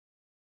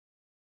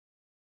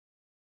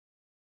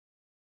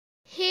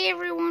Hey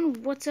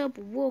everyone, what's up?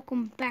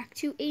 Welcome back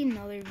to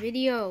another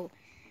video.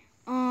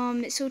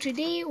 So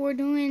today we're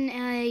doing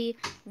a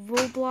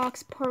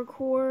Roblox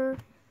parkour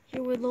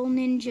here with Little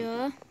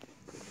Ninja.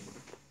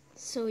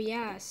 So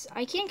yes,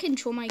 I can't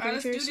control my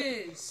character. Let's do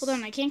this. Hold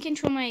on, I can't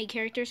control my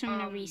character, so I'm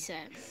gonna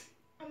reset.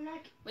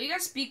 Well, you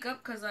gotta speak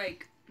up, cause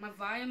like my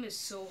volume is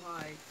so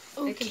high.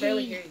 Okay. I can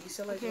barely hear you.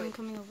 So like, okay, I'm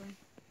coming over.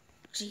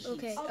 Jeez.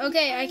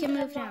 Okay, I can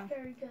move now.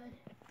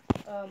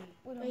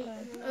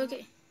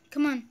 Okay,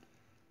 come on.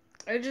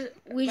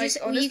 We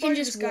can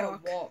just walk.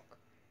 Gotta walk.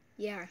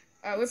 Yeah.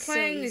 We're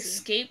playing so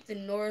Escape the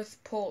North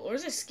Pole, or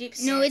is it Escape?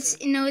 No,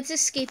 Santa? it's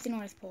Escape the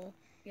North Pole.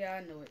 Yeah,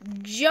 I know it.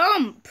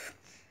 Jump.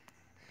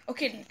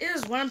 Okay,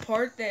 there's one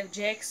part that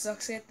Jack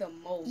sucks at the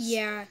most.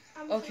 Yeah.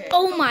 Okay.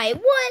 Oh my!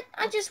 What?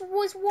 I just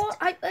was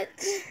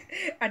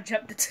I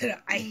jumped into the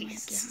ice. Oh my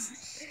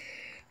gosh.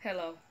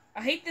 Hello.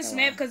 I hate this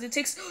map because it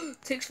takes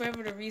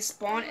forever to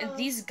respawn, and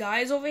these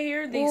guys over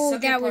here, they Oh,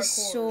 suck at that parkour. was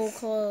so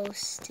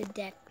close to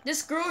death.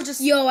 This girl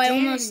just Yo, I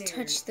standing almost there.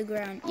 touched the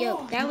ground.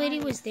 Yo, that lady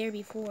was there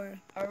before.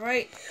 All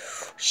right.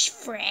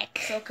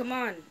 Frick. So come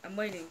on, I'm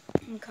waiting.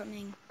 I'm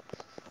coming.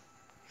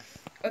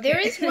 Okay. There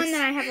is one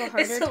that I have a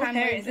harder time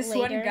with This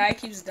later. one guy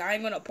keeps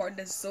dying on a part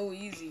that's so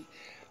easy.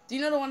 Do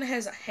you know the one that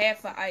has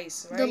half the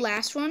ice, right? The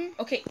last one?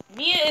 Okay,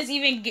 Mia is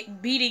even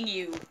beating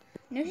you.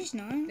 No, she's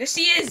not. There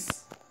she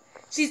is.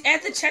 She's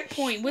at the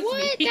checkpoint with me.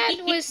 What?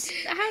 That was...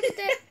 How did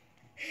that...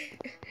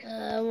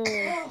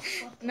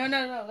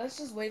 No. Let's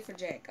just wait for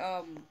Jack.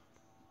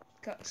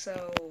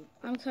 So...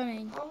 I'm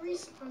coming. I'll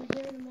respawn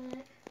here in a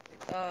minute.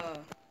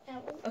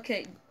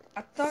 Okay.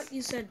 I thought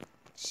you said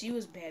she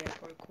was bad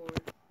at parkour.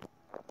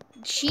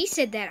 She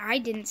said that. I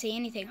didn't say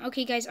anything.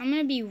 Okay, guys, I'm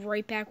going to be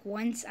right back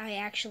once I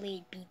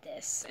actually beat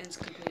this. Ends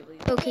completely.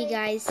 Okay,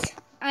 guys.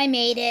 I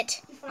made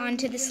it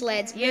onto the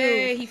sleds.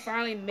 Yay, he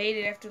finally made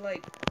it after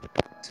like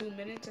 2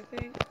 minutes, I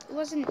think. It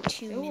wasn't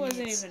 2 minutes. It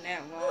wasn't even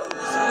that long.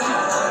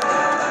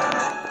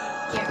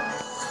 Yeah.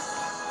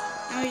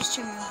 I was just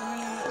turning my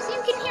volume up. So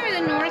you can hear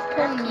the North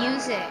Pole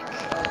music.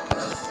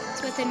 That's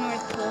what the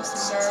North Pole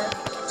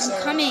sounds like.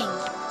 I'm coming.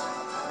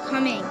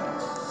 Coming.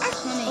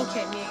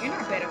 Okay, Mia, you're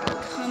not bad at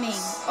parkour. Coming.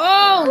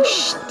 Oh,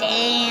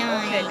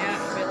 damn. Okay, not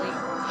really.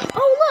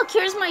 Oh, look,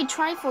 here's my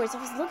Triforce. I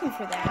was looking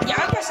for that. Yeah,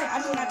 I was gonna say,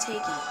 I did not take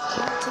it. I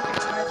don't take a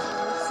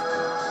Triforce.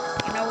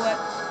 You know what?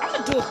 I'm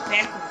gonna do it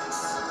backwards.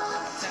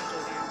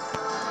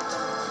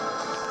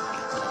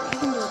 I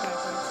can do it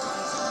backwards.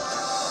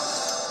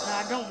 No,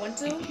 I don't want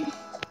to.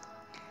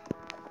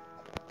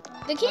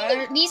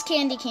 These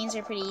candy canes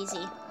are pretty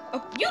easy.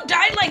 Oh, you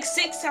died like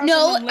 6 times.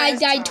 No, on them I last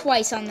died time.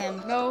 twice on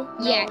them. No.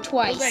 Yeah,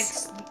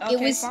 twice. It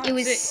was It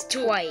was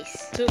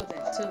twice. Two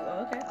then. Two.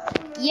 Oh, okay.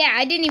 Yeah,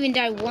 I didn't even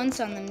die once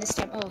on them this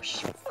time. Oh,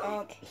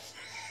 Okay.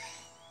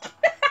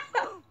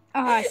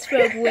 I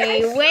spoke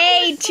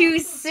way too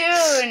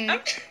soon.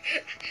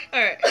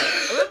 Alright,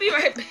 I'm gonna be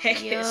right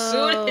back as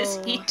soon as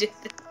he did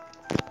it.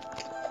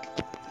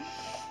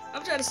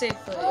 I'm trying to save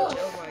footage. Oh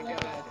my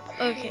god.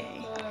 Okay.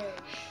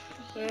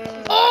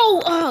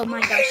 Oh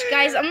my gosh,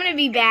 guys, I'm gonna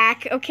be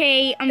back.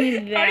 Okay, I'm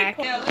gonna be back.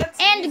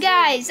 And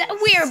guys,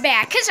 we're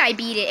back because I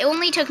beat it. It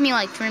only took me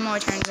like 3 more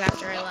turns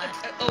after I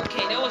left.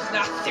 Okay, that was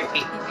not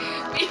 3.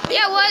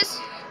 Yeah, it was.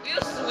 We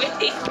was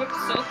waiting for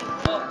so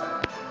long.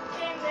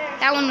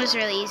 That one was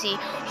really easy.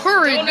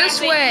 Hurry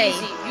this way.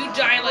 Easy. You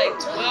died like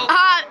 12.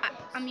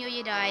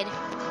 Amelia died.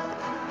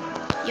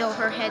 Yo,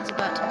 her head's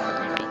about to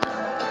move.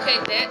 Okay,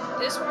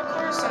 this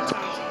parkour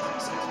sometimes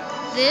easy.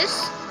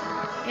 This?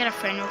 I got a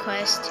friend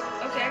request.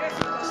 Okay, I got a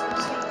friend request. I'm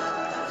just gonna...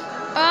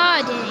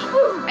 Dang.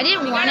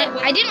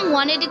 I didn't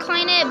want to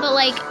decline it, but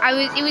like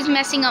it was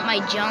messing up my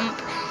jump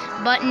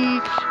button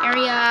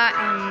area,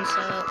 and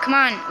so come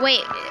on.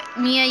 Wait,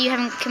 Mia, you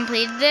haven't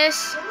completed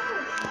this?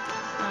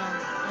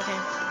 Oh, okay.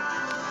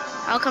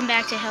 I'll come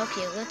back to help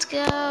you. Let's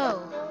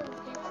go.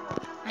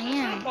 I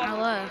am. I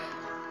love.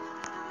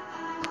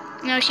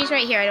 No, she's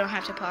right here. I don't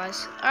have to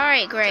pause. All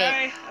right, great.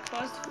 Sorry, I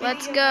paused the video.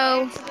 Let's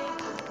go.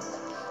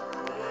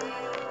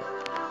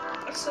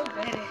 I'm so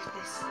bad at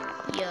this.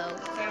 Yo.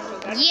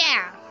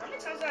 Yeah. How many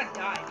times did I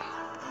die?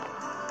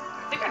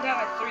 I think I died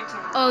like 3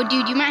 times. Oh,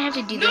 dude, you might have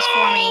to do this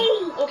for me.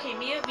 Okay,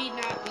 Mia, we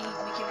cannot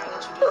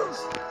let you do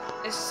this.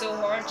 This is so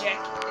hard. Jack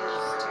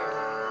is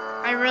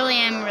terrible. I really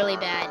am really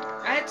bad.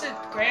 I had to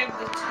grab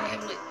the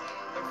tablet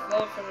or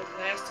phone from the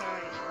last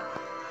time.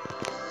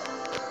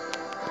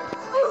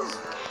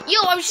 Yo,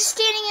 I was just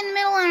standing in the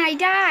middle and I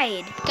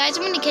died. Guys,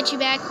 I'm going to catch you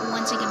back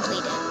once I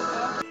complete it.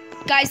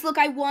 Guys, look,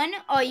 I won.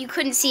 Oh, you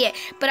couldn't see it,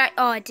 but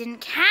it didn't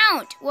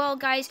count. Well,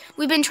 guys,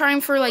 we've been trying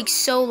for like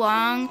so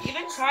long. You've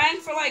been trying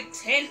for like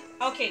 10.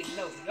 Okay,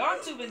 no, y'all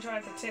two been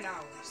trying for 10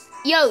 hours.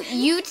 Yo,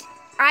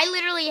 I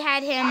literally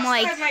had him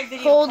like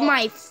hold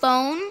my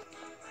phone,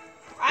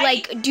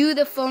 like do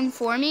the phone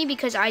for me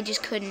because I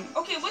just couldn't.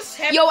 Okay, what's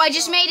happening? Yo, I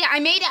just made it. I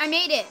made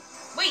it.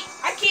 Wait,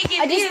 I can't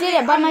get. I just did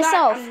it by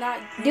myself.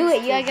 Do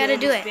it. You gotta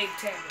do it.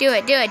 Do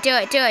it,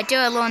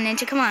 little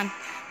ninja. Come on,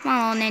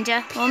 little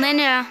ninja.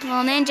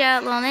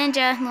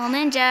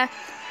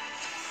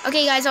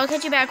 Okay, guys, I'll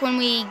catch you back when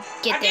we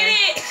get there.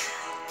 I did it.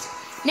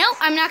 Nope,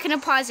 I'm not gonna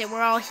pause it.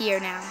 We're all here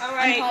now.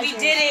 Alright, we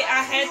did it.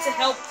 I had to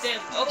help them.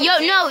 Okay,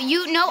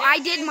 Yo, no, I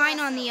did mine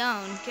on the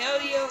own.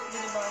 Keldio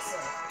did it by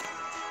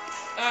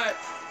herself. Alright.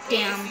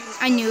 Damn,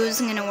 I knew it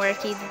wasn't gonna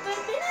work either.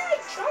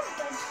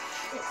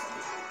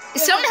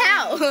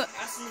 Somehow. I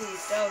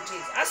sneezed. Oh,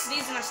 jeez. I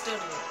sneezed and I still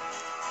did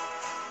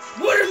it.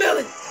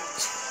 Watermelon!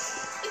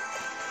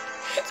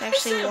 It's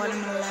actually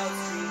watermelon.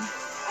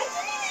 I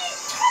didn't even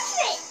touch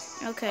it.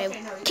 Okay,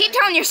 Okay, no, keep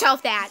telling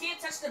yourself that. You can't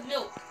touch the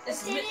milk.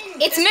 It's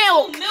It's too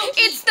milk.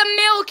 milky. It's the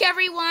milk,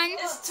 everyone.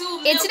 It's too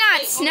milky. It's not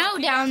Wait, snow hold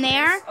on. down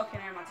there. Okay,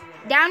 never mind. Take it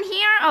back. Down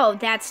here? Oh,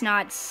 that's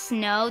not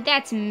snow.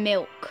 That's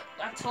milk.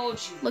 I told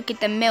you. Look at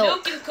the milk.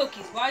 Milk and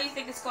cookies. Why do you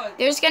think it's called?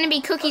 There's gonna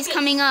be cookies Okay,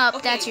 coming up.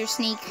 okay. That's your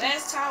sneak.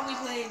 Last time we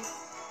played,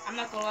 I'm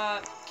not gonna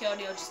lie,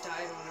 Keldio just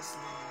died on this.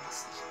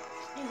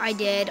 I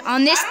did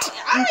on this I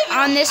don't even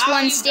on know this how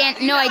one you stand.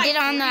 died. You No, died I like did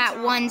on 3 that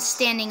times. one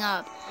standing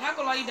up. I'm not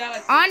gonna lie, you died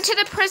like. On to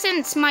the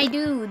presents, my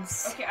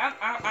dudes. Okay, I'm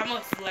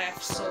gonna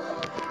laugh so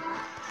hard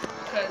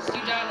because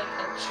you died like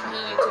a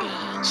trillion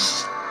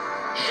times.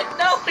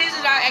 No, please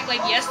do not act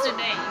like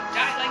yesterday. You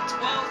died like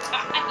 12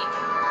 times.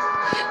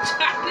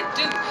 Trying to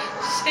do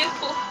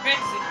simple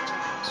present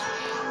jobs.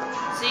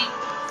 See.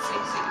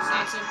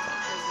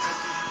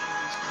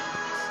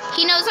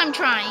 He knows I'm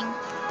trying.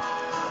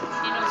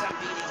 He knows I'm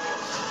beating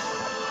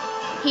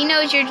you. He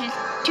knows you're just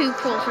too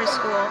cool for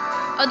school.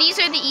 Oh, these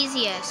are the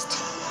easiest.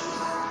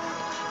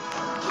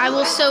 I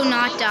will so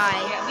not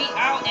die. Yeah, we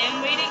out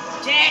and waiting.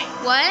 Jack,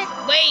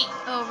 What? wait.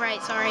 Oh,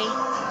 right, sorry.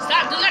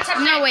 Stop. Do not touch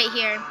I'm that. gonna wait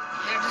here.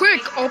 Yeah, just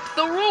Quick, wait. up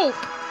the rope.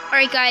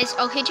 Alright, guys,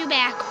 I'll hit you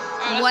back.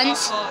 Alright,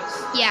 let's Once. all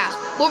pause. Yeah,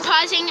 we're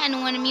pausing,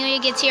 and when Amelia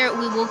gets here,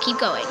 we will keep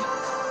going.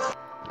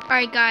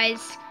 Alright,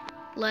 guys,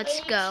 let's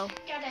go.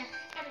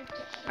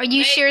 Are you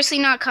Wait. seriously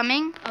not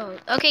coming? Oh,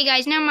 okay,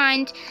 guys, never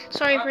mind.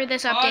 Sorry for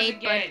this Pause update,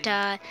 again.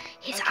 but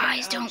his Okay,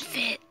 eyes don't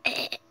fit.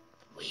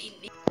 We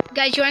need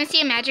Guys, you want to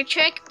see a magic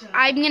trick?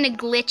 I'm gonna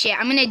glitch it.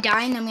 I'm gonna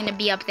die, and I'm gonna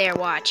be up there.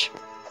 Watch.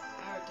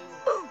 Alright,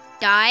 do it.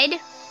 Died.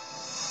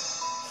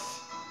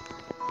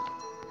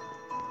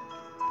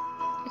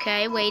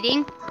 Okay,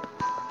 waiting.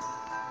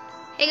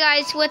 Hey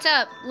guys, what's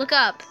up? Look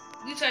up.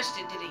 You touched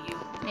it, didn't you?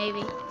 Maybe.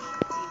 You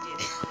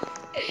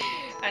did.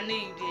 I knew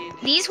you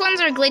did. These ones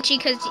are glitchy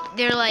because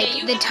they're like Yeah,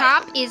 you the can-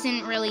 top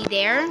isn't really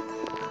there.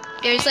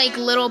 There's like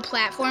little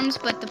platforms,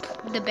 but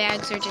the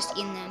bags are just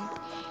in them.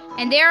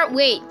 And there,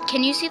 wait,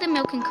 can you see the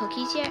milk and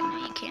cookies yet? No,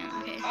 you can't.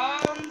 Okay.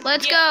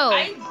 Let's yeah, go.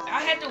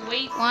 I had to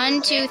wait.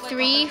 1, 2,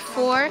 3,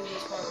 4, 5,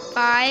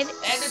 I had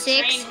to 6,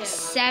 train him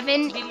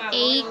 7, to be my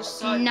 8, loyal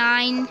son.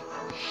 9.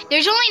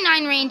 There's only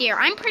 9 reindeer.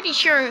 I'm pretty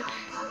sure.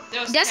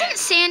 There was Doesn't 10.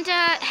 Santa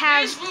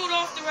have? There's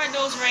Rudolph the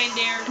Red-Nosed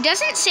Reindeer.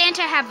 Doesn't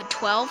Santa have a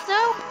 12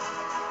 though?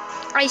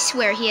 I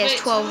swear he has Wait,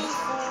 12. 2, 4,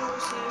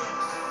 6.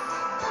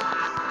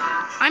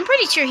 I'm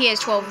pretty sure he has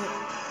 12. No,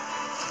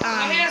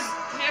 he has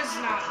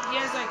not. He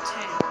has like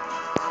 10.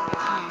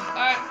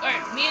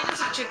 Alright, me and this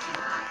is tricky.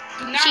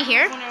 Do not she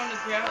here? put her on the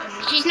ground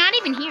and She's not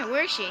even here.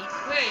 Where is she?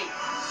 Wait.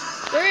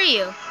 Where are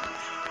you?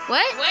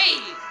 What?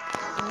 Wait.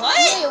 What?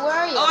 Wait, where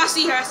are you? Oh, I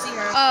see her. I see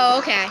her. Oh,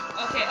 okay.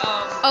 Okay,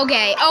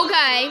 Okay,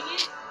 okay. doing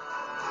it.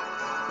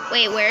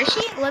 Wait, where is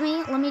she? Let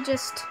me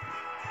just.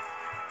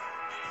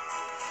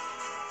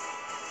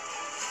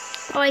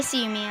 Oh, I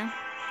see you, Mia.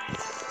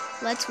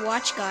 Let's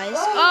watch, guys.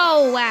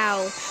 Oh, wow.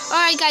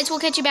 Alright, guys, we'll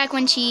catch you back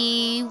when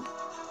she...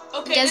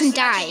 Okay, Doesn't this is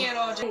not die. to get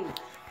all day.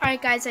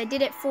 Alright, guys, I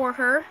did it for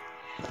her.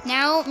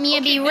 Now, Mia,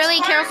 Okay, be this really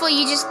part- careful.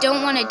 You just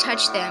don't want to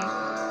touch them.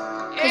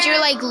 Because you're,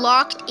 like,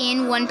 locked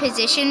in one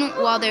position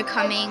while they're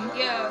coming.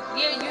 Yeah,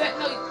 you had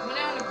no. When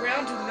they're on the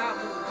ground, do not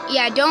move.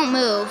 Yeah, don't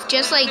move.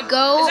 Just, like,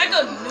 go... It's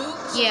like a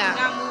nuke. So Yeah.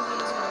 Do not move when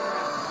it's on the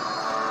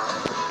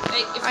ground.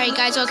 Like, if you Alright, move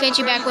guys, it I'll to the catch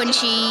you back ground, when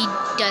she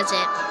does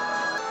it.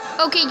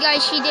 Okay,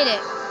 guys, she did it.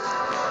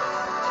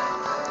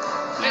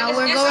 Now It's-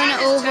 we're it's going on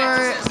his over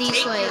text, it says, these,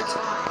 "Take your like...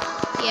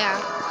 time." Yeah.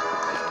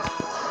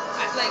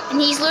 Like, And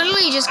he's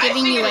literally just I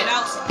giving you figured a... it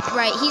out somehow.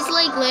 Right, he's,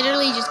 like,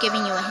 literally just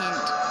giving you a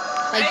hint.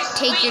 Like, Right?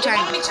 take Wait, your It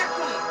won't time. let me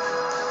checkpoint.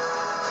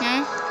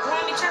 Huh? It won't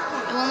let me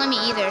checkpoint. It won't let me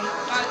either.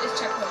 It's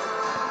checkpoint.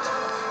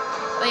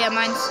 Oh yeah,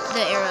 mine's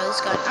the arrow's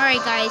gone.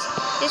 Alright guys,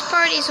 this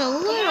part is a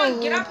on,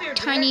 little get up here,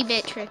 tiny Jax.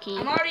 bit tricky.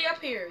 I'm already up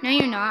here. No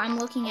you're not, I'm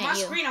looking On at my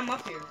you. screen, I'm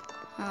up here.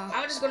 Oh.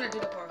 I'm just gonna do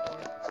the parkour.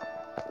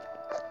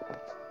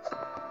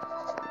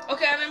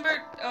 Okay, I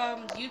remember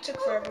you took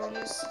forever on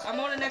this. I'm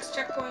on the next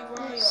checkpoint.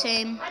 Where are you?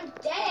 Same. I'm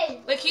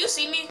dead. Wait, can you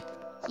see me?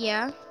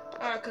 Yeah?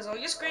 Alright, because on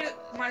your screen,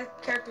 my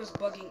character was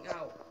bugging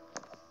out.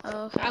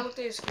 Oh, okay. I looked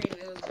at your screen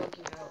and it was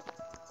bugging out.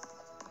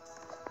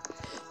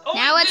 Oh,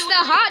 Now wait, it's wait,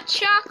 the wait. hot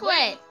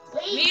chocolate!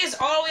 Me is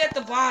all the way at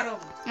the bottom.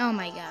 Oh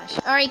my gosh.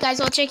 Alright guys,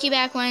 I'll check you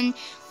back when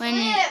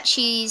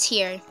she's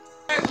here.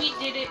 Alright, we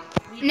did it.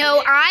 We No,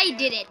 did it. I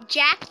did it.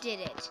 Jack did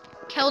it.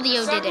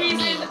 Keldio For some did it.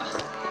 reason, Me.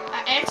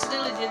 I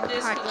accidentally did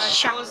this Hot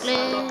because I was I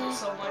loved it chocolate.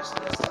 so much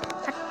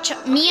this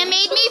time. Mia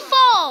made me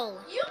fall!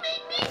 You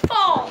made me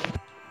fall.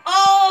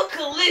 Oh,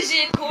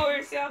 collision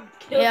course. I'm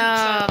killing Yo.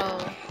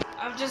 each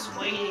I'm just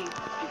waiting.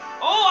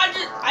 Oh,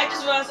 I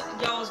just realized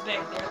y'all was back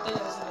there. I thought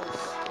it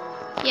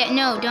was Yeah,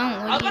 no, don't.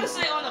 I was What about do to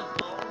say on the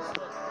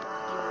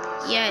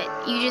balls. you...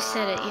 Yeah, you just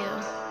said it, you.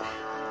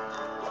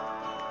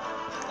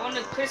 On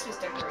the Christmas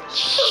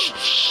decoration.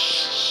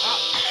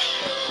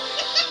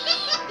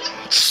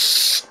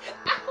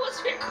 I was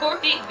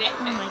recording that.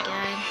 Oh my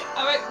god.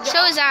 Alright,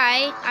 So was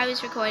I. I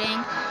was recording.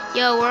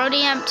 Yo, we're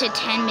already up to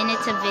 10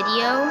 minutes of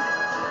video.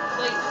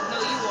 wait, no,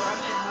 you were. I'm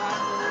at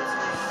 9 minutes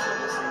and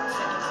 46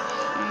 seconds.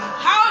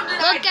 How did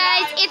Look,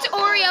 guys, it's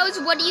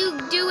Oreos. What do you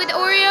do with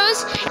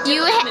Oreos?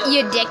 You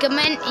dip them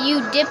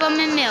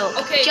in milk,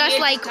 Okay, just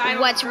yeah, like just tie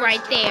what's on right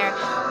first. there.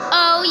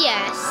 Oh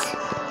yes.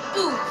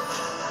 Oof.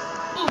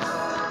 Oof.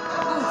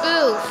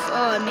 Oof.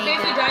 Oh, I made Okay,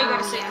 if you that. die, you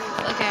gotta say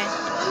Okay.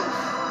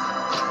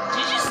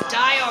 Did you just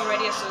die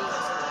already?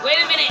 Wait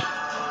a minute.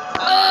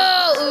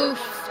 Oh, oof.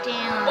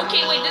 Damn.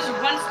 Okay, wait, this is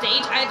one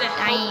stage. I had to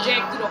help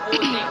Jack through the whole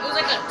thing. It was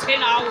like a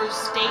 10-hour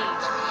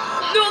stage.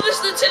 No, this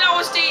is the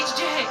 10-hour stage,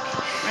 Jack.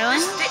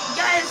 Really?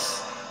 Yes.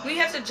 We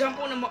have to jump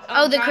on the.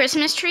 Oh, the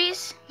Christmas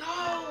trees? No.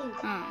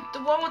 Oh. The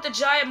one with the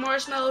giant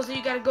marshmallows. Then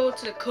you gotta go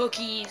to the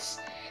cookies.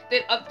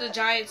 Then up the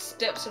giant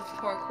steps of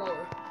parkour.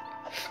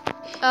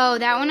 Oh,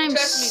 that one I'm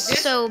Trust me,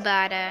 this- so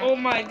bad at. Oh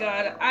my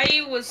god,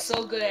 I was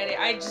so good at it.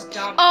 I just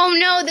dominated. Oh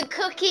no, the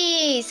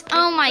cookies!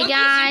 Oh my Cookies,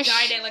 gosh. You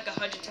died at like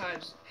 100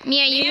 times.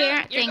 Mia, you Mia,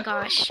 here? you're Thank the-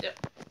 gosh.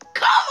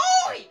 Come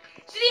on! She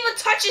didn't even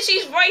touch it.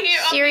 She's right here.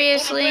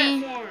 Seriously? Up on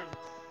the platform.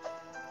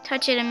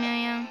 Touch it,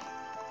 Amelia.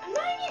 I'm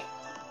not in it.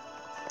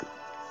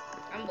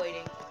 I'm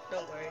waiting.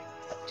 Don't worry.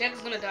 Jack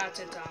is gonna die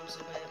 10 times.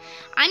 But...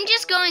 I'm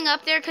just going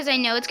up there because I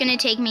know it's gonna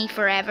take me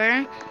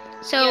forever.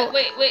 So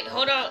Yeah, wait,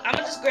 hold on. I'm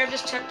gonna just grab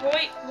this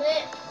checkpoint.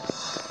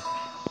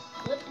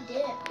 Flip the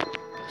dip.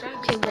 I'm trying to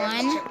Okay, just grab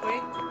this one.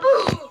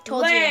 checkpoint.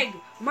 Told you. Lag!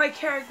 My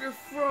character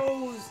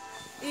froze.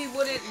 He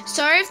wouldn't.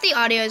 sorry if the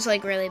audio is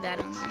like really bad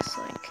on this.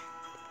 Like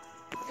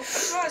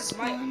Froze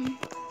my. one.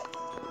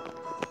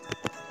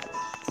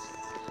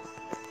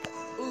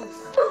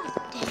 Oof.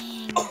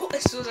 Dang. Oh,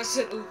 as soon as I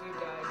said oof, you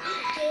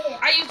died.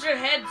 I used your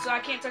head, so I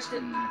can't touch the.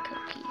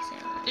 Cookies.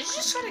 Did you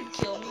just try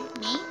to kill me?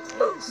 Me?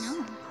 Yes.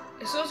 No.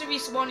 As soon as you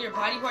respawn, your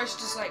body parts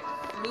just like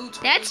flew.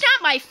 That's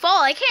not my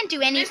fault. I can't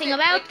do anything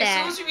about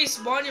that. As soon as you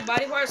respawn, your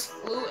body parts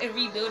flew and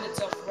rebuilt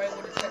itself right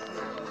where the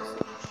checkpoint was.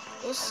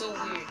 It was so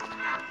weird.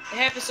 It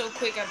happened so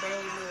quick, I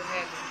barely knew it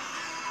happened.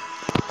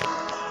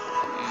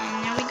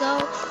 And there we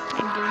go.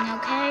 I'm doing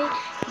okay.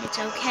 It's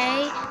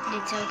okay.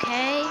 It's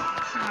okay.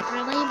 Not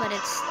really, but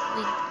it's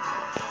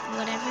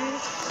whatever.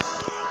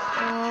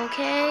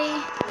 Okay.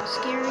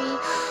 Scary.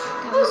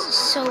 That was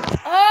so.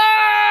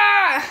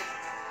 Ah!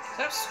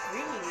 Stop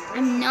screaming.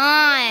 I'm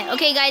not.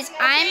 Okay, guys.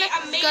 I'm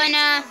made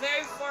gonna. it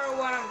very far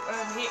while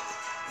I'm here.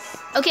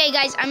 Okay,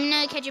 guys. I'm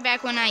gonna catch you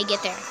back when I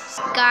get there.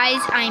 Guys,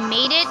 I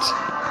made it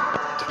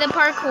to the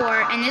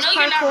parkour, and this No,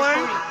 you're not parkour.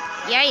 recording.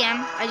 Yeah, I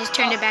am. I just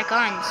turned it back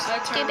on. I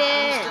turned Stupid.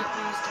 it.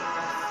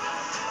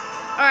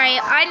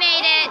 Alright, I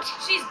made it.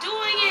 She's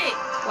doing it.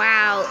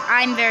 Wow,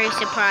 I'm very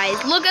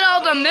surprised. Look at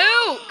all the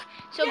milk.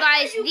 So Yeah,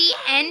 guys, you the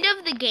end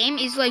of the game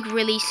is like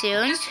really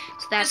soon. So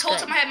that's This whole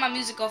good. time I had my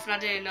music off and I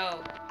didn't know.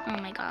 Oh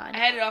my I god.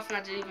 had it off and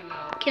I didn't even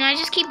know. Can I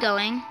just keep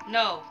going?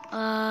 No.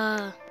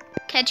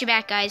 Catch you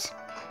back, guys.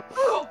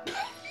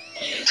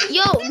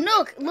 Yo,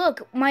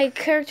 look, my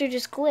character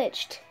just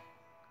glitched.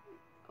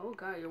 Oh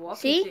god, you're walking.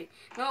 See?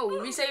 No,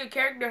 reset your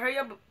character. Hurry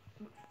up.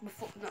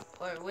 Before, no,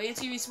 or wait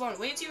until you respawn.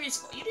 Wait until you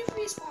respawn. You didn't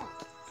respawn.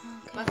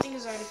 My thing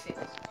is already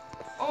fixed.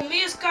 Oh,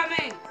 Mia's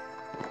coming.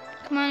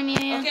 Come on,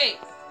 Amelia. Okay.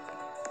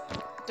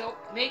 Don't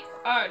make.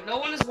 Alright, no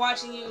one is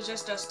watching you.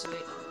 Just us two.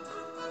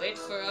 Wait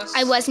for us.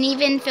 I wasn't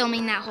even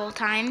filming that whole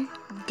time.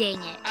 Dang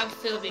it. I'm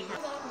filming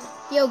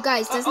her. Yo,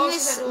 guys, doesn't Oh, this she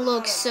said-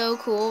 look so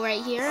cool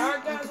right here?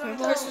 Alright, Like guys, the on the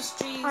purple? Christmas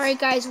trees. Alright,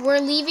 guys, we're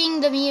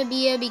leaving the Mia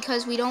Bia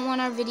because we don't want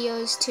our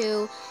videos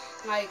to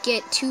Like,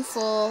 get too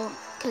full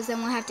because then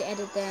we'll have to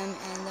edit them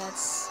and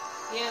that's.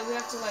 yeah, we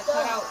have to like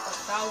cut out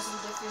 1,000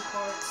 different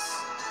parts.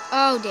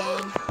 Oh, dang.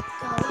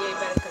 Yeah, you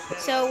better cut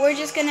that. So we're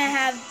just gonna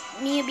have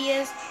Mia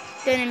Bia's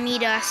gonna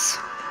meet us.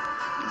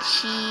 And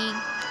she.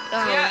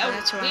 Oh, yeah,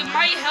 that's we wrong.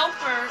 might help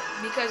her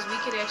because we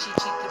could actually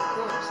cheat through the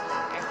course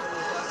after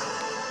we're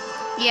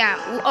done.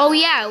 Yeah. Oh,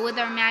 yeah, with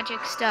our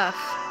magic stuff.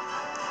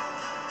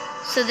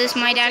 So this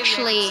might We'll take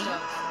actually. random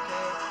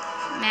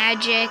stuff, okay?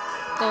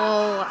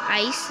 Magical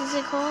ice, is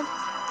it called?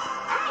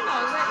 I don't know,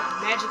 is that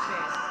magic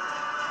pad?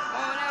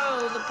 Oh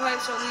no, the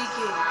pipes are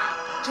leaking.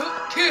 Choke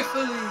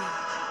carefully.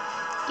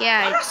 Why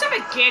Yeah. do I sound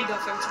like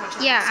Gandalf every time I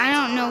try Yeah, to I say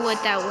don't know something?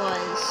 what that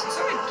was. I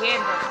sound like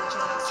Gandalf every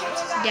time I say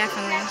something.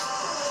 Definitely.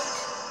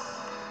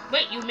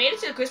 Wait, you made it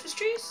to the Christmas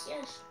trees?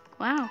 Yes.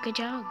 Wow, good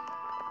job.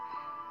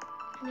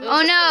 It was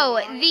Oh just a no,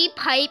 line.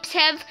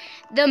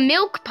 the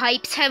milk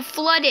pipes have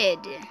flooded.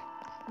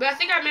 But I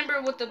think I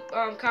remember what the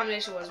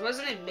combination was.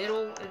 Wasn't it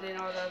middle and then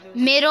all the others?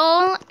 Middle,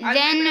 I remember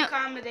then the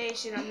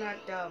combination. I'm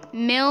not dumb.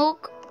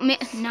 milk,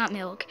 not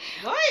milk.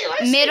 Why? Why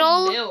say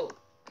Middle. milk?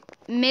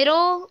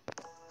 Middle,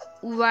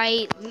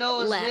 right,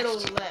 No, it's left. middle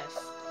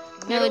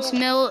left. No, it's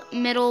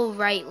middle,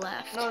 right,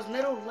 left. No, it's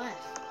middle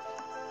left.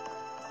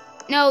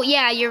 No,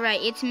 yeah, you're right.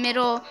 It's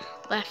middle,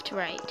 left,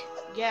 right.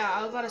 Yeah,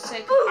 I was about to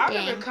say, I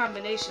remember Dang.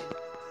 combination.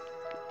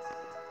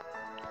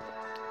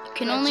 You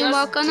can I only just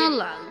walk on did-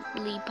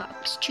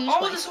 lollipops. Choose Oh,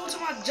 wisely. this whole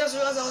time I just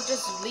realized I was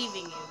just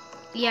leaving you.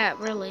 Yeah,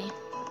 really.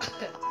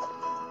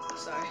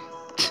 Sorry.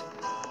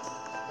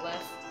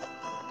 Left.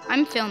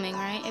 I'm filming,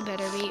 right? It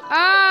better be.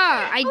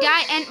 Ah, I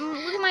died, and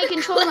look at my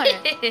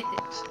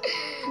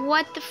controller.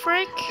 What the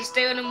frick? Just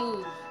stay on the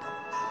move.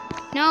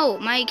 No,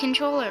 my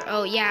controller.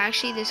 Oh, yeah,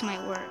 actually, this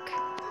might work.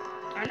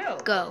 I know.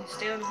 Go.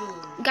 Stay on the move.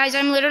 Guys,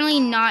 I'm literally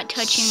not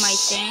touching my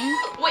thing.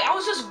 Wait, I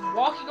was just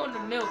walking on the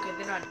milk and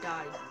then I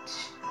died.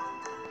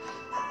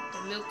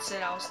 The milk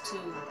said I was too.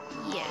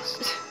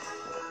 Yes.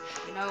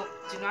 You know,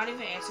 do not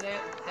even answer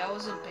that. That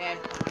was a bad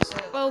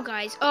concept. Oh,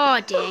 guys. Oh,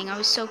 dang. I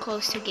was so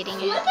close to getting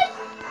it.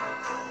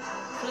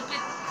 Flip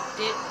it,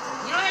 dip.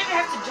 You don't even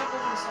have to jump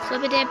over the side.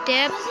 Flip a dip,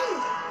 dip.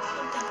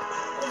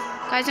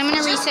 Guys, I'm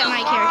going to Just reset the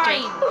my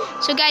character.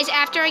 line. So, guys,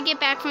 after I get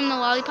back from the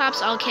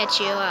lollipops, I'll catch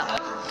you up.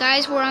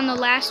 Guys, we're on the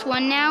last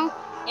one now.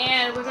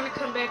 And we're gonna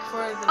come back for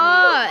the.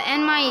 Oh,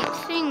 and my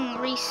thing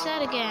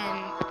reset again.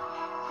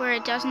 Where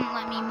it doesn't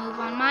let me move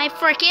on my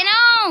freaking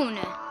own.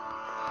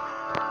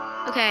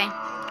 Okay,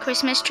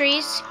 Christmas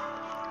trees.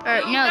 Or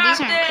You no, got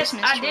these aren't this.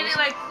 Christmas I trees. did it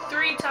like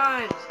 3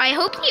 times. I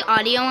hope the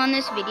audio on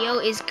this video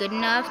is good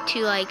enough to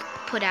like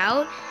put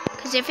out.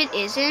 Cause if it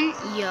isn't,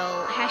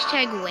 yo,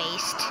 hashtag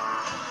waste.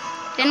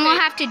 Then we'll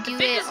Okay, have to do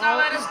If it it does not all.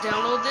 let us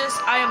download this,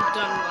 I am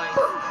done life.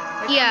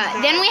 Like, Yeah,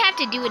 I'm then done. we have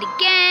to do it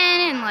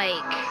again and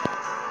like.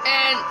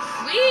 And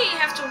we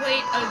have to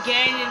wait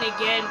again and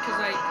again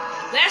because like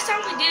last time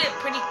we did it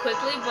pretty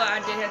quickly, but I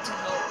did have to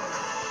help.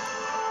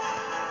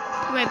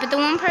 Right, but the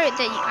one part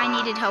that I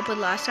needed help with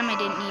last time, I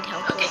didn't need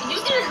help Okay, with. you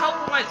this did time. help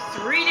with like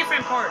 3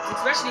 different parts,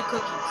 especially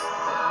cookies.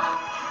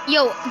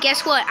 Yo,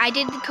 guess what? I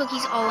did the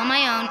cookies all on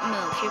my own.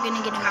 Move, you're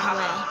gonna get in my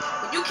way.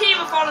 You can't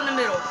even fall in the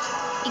middle.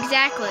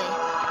 Exactly.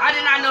 I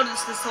did not notice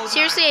this whole time.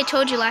 Seriously, I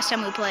told you last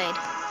time we played.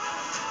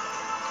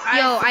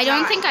 Yo, I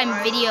don't think I'm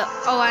video.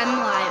 Oh, I'm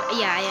live.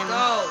 Yeah, I am.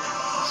 Go.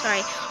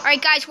 Sorry. All right,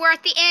 guys, we're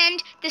at the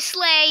end. The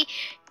sleigh.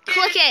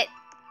 Click it.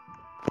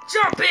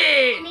 Jump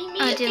in.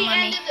 Oh, it didn't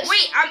let me.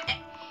 Wait,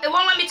 it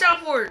won't let me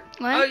teleport.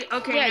 What? Oh,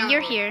 okay. Yeah, now you're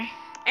it will. here.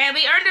 And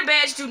we earned a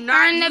badge. Do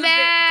not Earn the use it. Do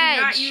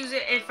not badge. use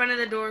it in front of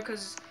the door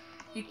because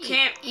you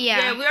can't.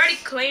 Yeah. We already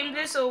claimed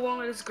this, so it won't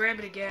let us grab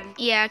it again.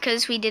 Yeah,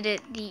 because we did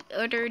it the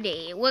other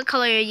day. What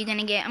color are you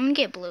gonna get? I'm gonna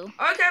get blue.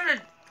 Oh, I got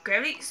the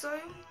gravity soil,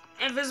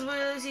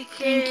 invisibility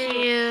kit, Thank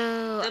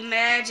you. the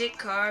magic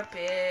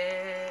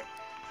carpet.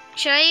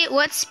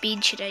 What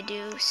speed should I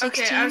do? 16?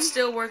 Okay, I'm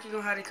still working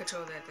on how to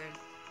control that thing.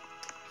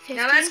 50?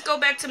 Now let's go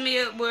back to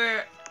Mia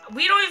where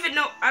we don't even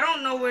know. I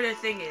don't know where the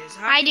thing is.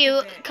 How I you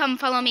do. get back? Come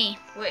follow me.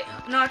 Wait,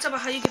 no, I'm talking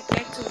about how you get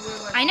back to where.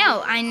 Like, I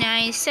know.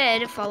 I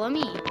said follow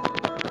me.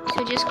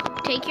 So just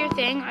take your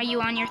thing. Are you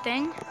on your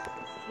thing?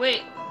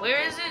 Wait,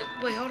 where is it?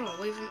 Wait, hold on.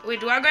 Wait,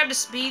 do I grab the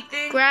speed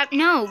thing? Grab. You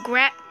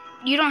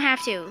don't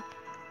have to.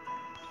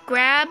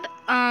 Grab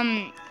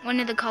one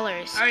of the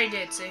colors. I already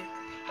did. See.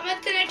 I'm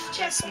at the next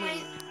That's checkpoint.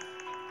 me.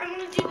 I'm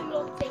gonna do the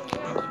milk thing. Can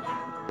I do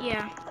that?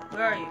 Yeah.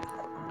 Where are you?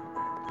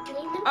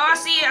 Doing them? Oh, I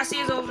see it. I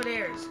see it's over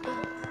there.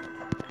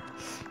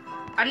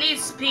 I need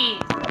speed.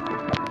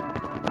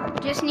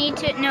 Just need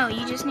to. No,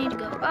 you just need to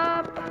go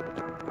up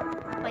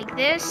like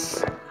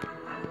this,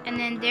 and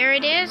then there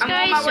it is, I'm on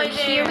guys. my So way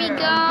here we there.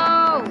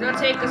 go. It's gonna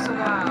take us a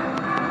while.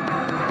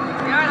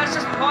 Yeah, let's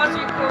just pause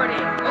the recording.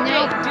 Okay,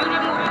 Nope. dude,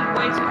 you're moving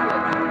way too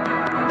quick.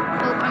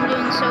 Oh, I'm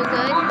doing so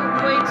good.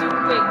 Moving way too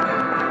quick.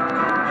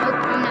 Nope,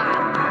 I'm not.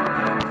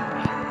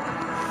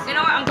 You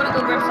know what? I'm gonna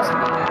go grab some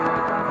speed.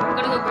 I'm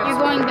gonna go grab You're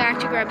some going back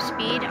to grab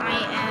speed.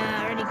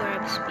 I already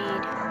grabbed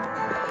speed.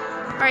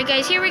 All right,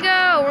 guys, here we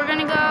go. We're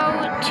gonna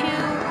go to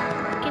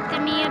get the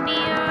Mia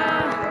Bia.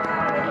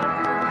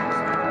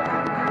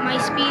 My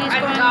speed is I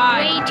going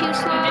died. way too You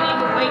slow. didn't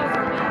even wait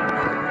for me.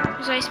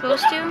 Was I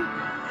supposed to?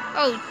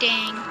 Oh,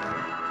 dang.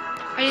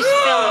 I just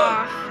fell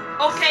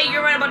off. Okay,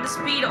 you're right about the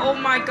speed. Oh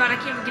my god, I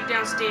can't even get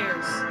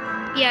downstairs.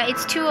 Yeah,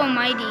 it's too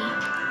almighty.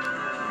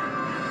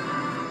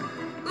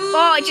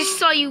 Oh, I just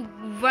saw you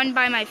run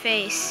by my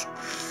face.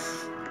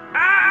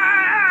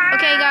 Ah!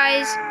 Okay,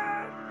 guys.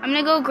 I'm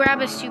gonna go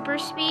grab a super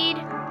speed.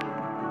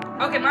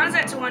 Okay, mine's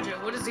at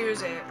 200. What is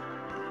yours at?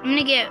 I'm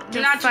gonna get Do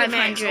the not do the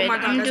max. 500. Oh my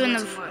God, I'm that's doing way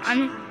the too much.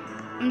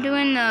 I'm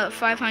doing the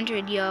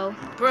 500, yo.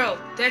 Bro,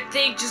 that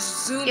thing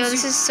just zooms. Yo,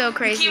 this you. is so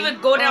crazy. You can't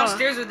even go Oh.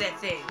 downstairs with that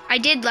thing. I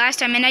did last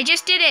time, and I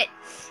just did it.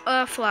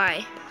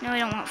 Fly. No, I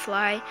don't want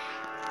fly.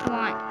 I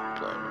want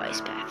blue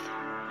ice path.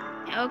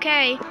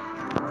 Okay.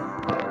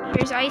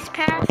 Here's ice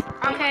path.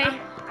 Okay.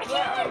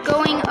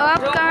 Going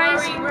up, Don't guys.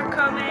 worry, we're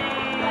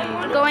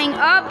coming. Going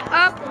up,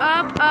 up,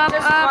 up, up,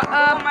 Just up, follow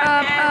up, my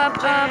up, hand,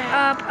 up, Jack.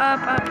 up.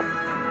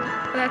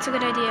 Oh, that's a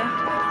good idea.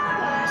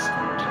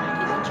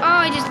 Oh,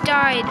 I just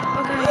died.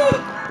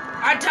 Okay.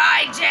 I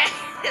died, Jack.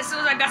 As soon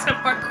as I got to the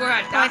parkour,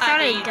 I died. Oh, I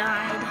thought I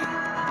died.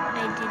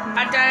 I didn't.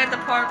 I died at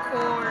the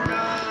parkour. No.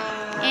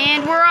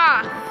 And we're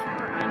off. Or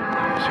I'm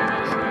off, should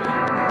I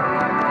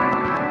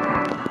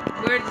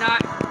We're not.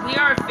 We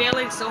are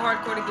failing so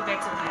hardcore to get back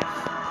to the map.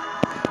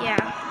 say.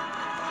 Yeah.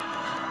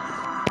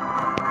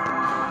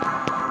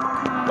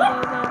 You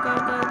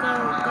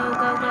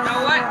know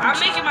what? I'm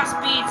making my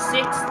speed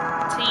 16 or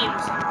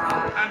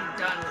something. I'm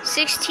done with it.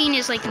 16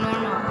 is like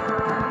normal.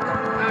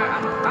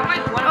 I'm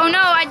like one. Oh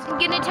no, I'm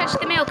gonna touch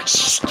the milk.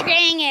 Shh,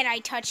 dang it, I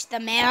touched the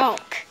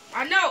milk.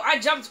 I know, I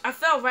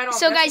fell right off.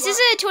 So guys, this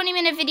is a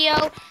 20-minute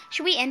video.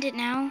 Should we end it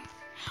now?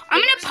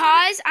 I'm gonna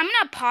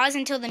pause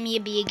until the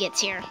Mia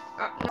gets here.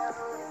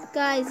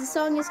 Guys, the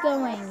song is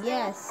going.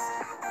 Yes.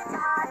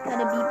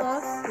 Got a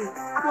beatbox?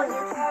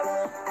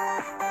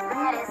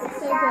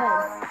 So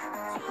good.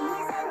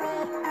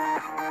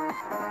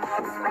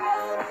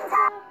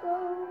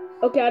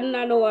 Okay, I did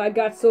not know why I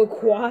got so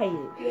quiet.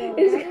 Yeah,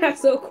 It just got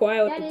so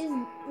quiet. That is,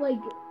 like,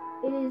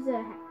 it is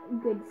a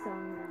good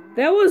song now.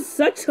 That was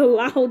such a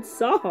loud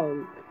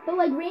song. But,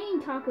 like,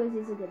 Raining Tacos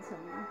is a good song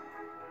now.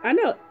 I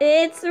know.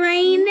 It's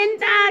raining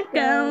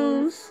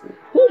tacos.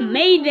 Who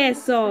made that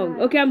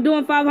song? Okay, I'm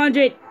doing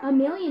 500. A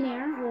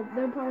millionaire. Well,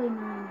 they're probably a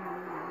millionaire.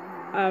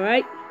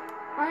 Alright.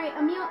 Alright,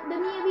 the Mia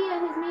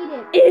has made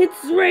it.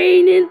 It's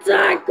raining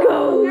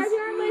tacos. Now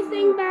turn my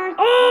thing back.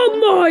 Oh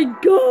my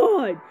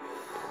god.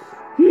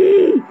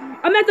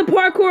 I'm at the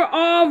parkour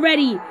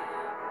already.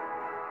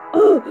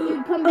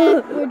 Dude, come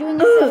back. We're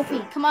doing a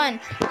selfie. Come on.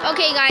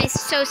 Okay, guys.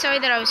 So sorry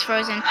that I was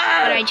frozen,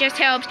 but I just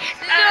helped.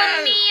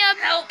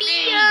 Help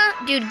me.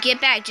 Dude, get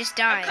back. Just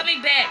die. I'm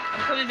coming back.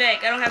 I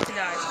don't have to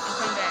die. I'm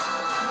coming back.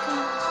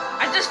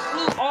 I just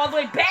flew all the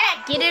way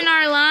back. Get in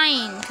our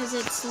line, because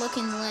it's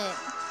looking lit.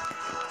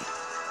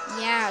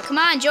 Yeah, come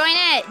on. Join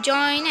it.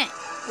 Join it.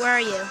 Where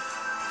are you?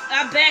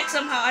 I'm back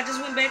somehow. I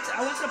just went back.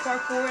 I went to the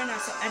parkour and I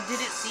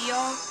didn't see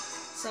y'all.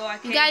 So I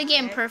can't. You gotta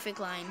get in perfect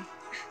line.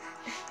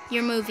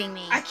 You're moving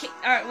me. I can't.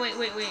 Alright, wait.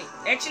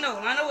 Actually, no.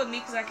 Line up with me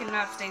because I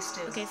cannot stay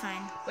still. Okay,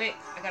 fine. Wait,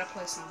 I gotta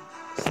play some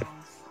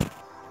songs.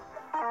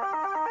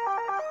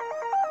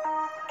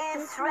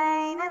 It's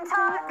raining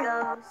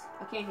tacos.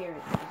 I can't hear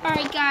it.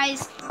 Alright,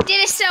 guys. Did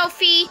a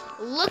selfie.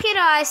 Look at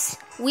us.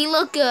 We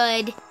look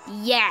good.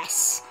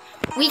 Yes.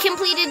 We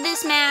completed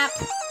this map.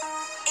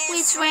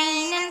 It's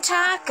raining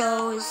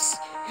tacos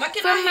Why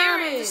can't from I out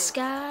hear of the it?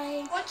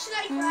 sky. What should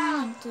I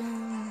grab?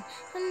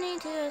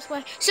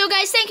 So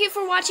guys, thank you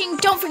for watching.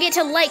 Don't forget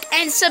to like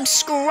and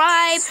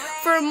subscribe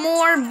for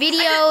more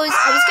videos.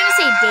 I was gonna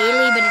say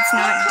daily, but it's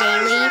not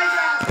daily.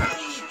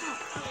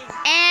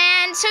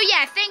 And so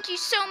yeah, thank you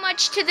so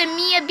much to the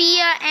Mia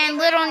and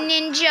Little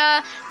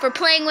Ninja for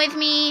playing with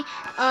me.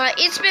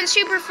 It's been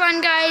super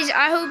fun, guys.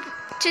 I hope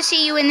to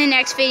see you in the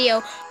next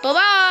video.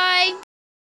 Bye-bye.